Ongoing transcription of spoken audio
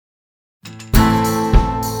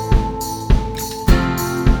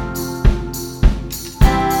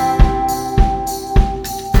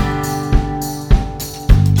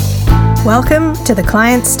Welcome to the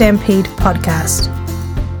Client Stampede podcast.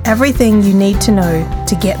 Everything you need to know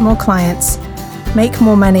to get more clients, make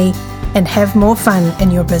more money, and have more fun in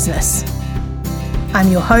your business.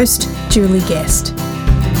 I'm your host, Julie Guest.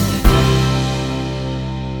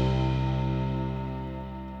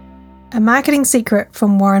 A marketing secret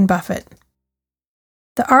from Warren Buffett.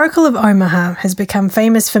 The Oracle of Omaha has become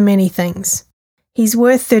famous for many things. He's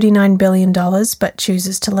worth $39 billion, but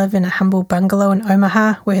chooses to live in a humble bungalow in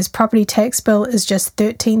Omaha where his property tax bill is just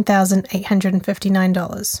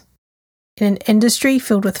 $13,859. In an industry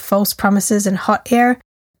filled with false promises and hot air,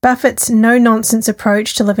 Buffett's no-nonsense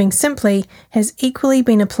approach to living simply has equally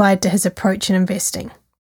been applied to his approach in investing.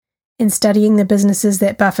 In studying the businesses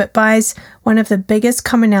that Buffett buys, one of the biggest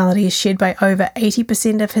commonalities shared by over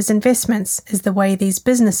 80% of his investments is the way these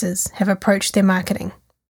businesses have approached their marketing.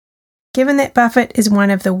 Given that Buffett is one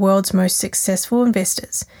of the world's most successful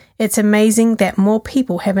investors, it's amazing that more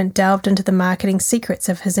people haven't delved into the marketing secrets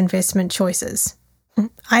of his investment choices.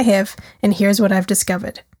 I have, and here's what I've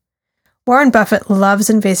discovered. Warren Buffett loves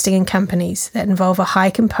investing in companies that involve a high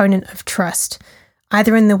component of trust,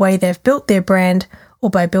 either in the way they've built their brand or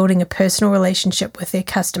by building a personal relationship with their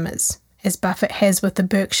customers, as Buffett has with the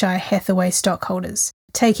Berkshire Hathaway stockholders,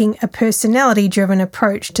 taking a personality-driven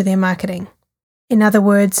approach to their marketing. In other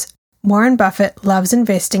words, Warren Buffett loves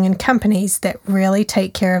investing in companies that really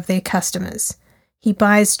take care of their customers. He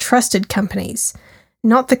buys trusted companies,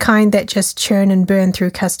 not the kind that just churn and burn through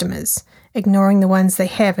customers, ignoring the ones they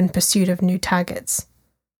have in pursuit of new targets.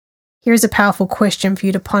 Here's a powerful question for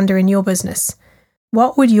you to ponder in your business.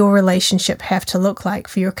 What would your relationship have to look like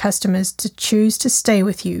for your customers to choose to stay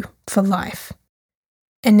with you for life?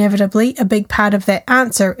 Inevitably, a big part of that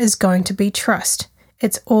answer is going to be trust.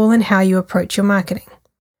 It's all in how you approach your marketing.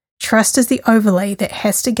 Trust is the overlay that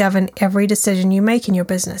has to govern every decision you make in your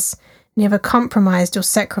business, never compromised or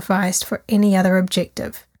sacrificed for any other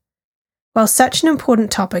objective. While such an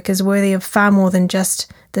important topic is worthy of far more than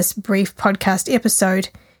just this brief podcast episode,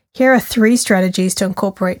 here are 3 strategies to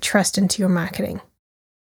incorporate trust into your marketing.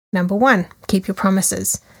 Number 1, keep your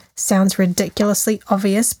promises. Sounds ridiculously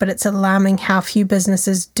obvious, but it's alarming how few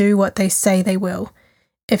businesses do what they say they will.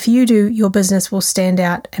 If you do, your business will stand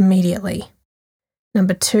out immediately.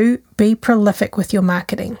 Number 2, be prolific with your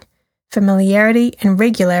marketing. Familiarity and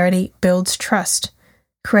regularity builds trust.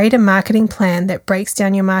 Create a marketing plan that breaks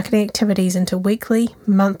down your marketing activities into weekly,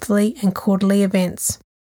 monthly, and quarterly events,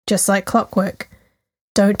 just like clockwork.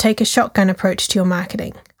 Don't take a shotgun approach to your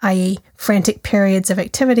marketing, i.e., frantic periods of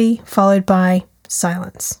activity followed by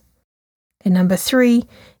silence. And number 3,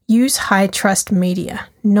 use high-trust media,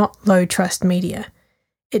 not low-trust media.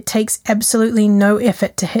 It takes absolutely no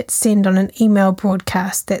effort to hit send on an email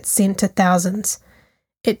broadcast that's sent to thousands.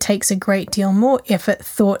 It takes a great deal more effort,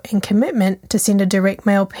 thought, and commitment to send a direct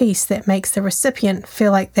mail piece that makes the recipient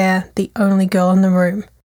feel like they're the only girl in the room.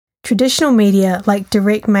 Traditional media like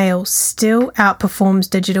direct mail still outperforms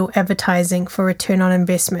digital advertising for return on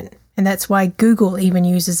investment, and that's why Google even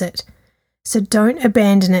uses it. So don't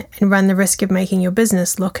abandon it and run the risk of making your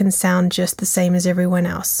business look and sound just the same as everyone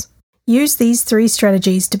else. Use these 3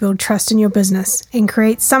 strategies to build trust in your business and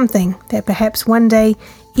create something that perhaps one day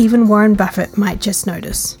even Warren Buffett might just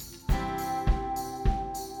notice.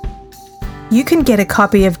 You can get a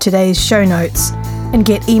copy of today's show notes and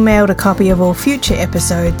get emailed a copy of all future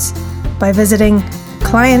episodes by visiting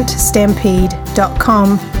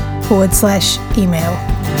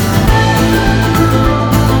clientstampede.com/email.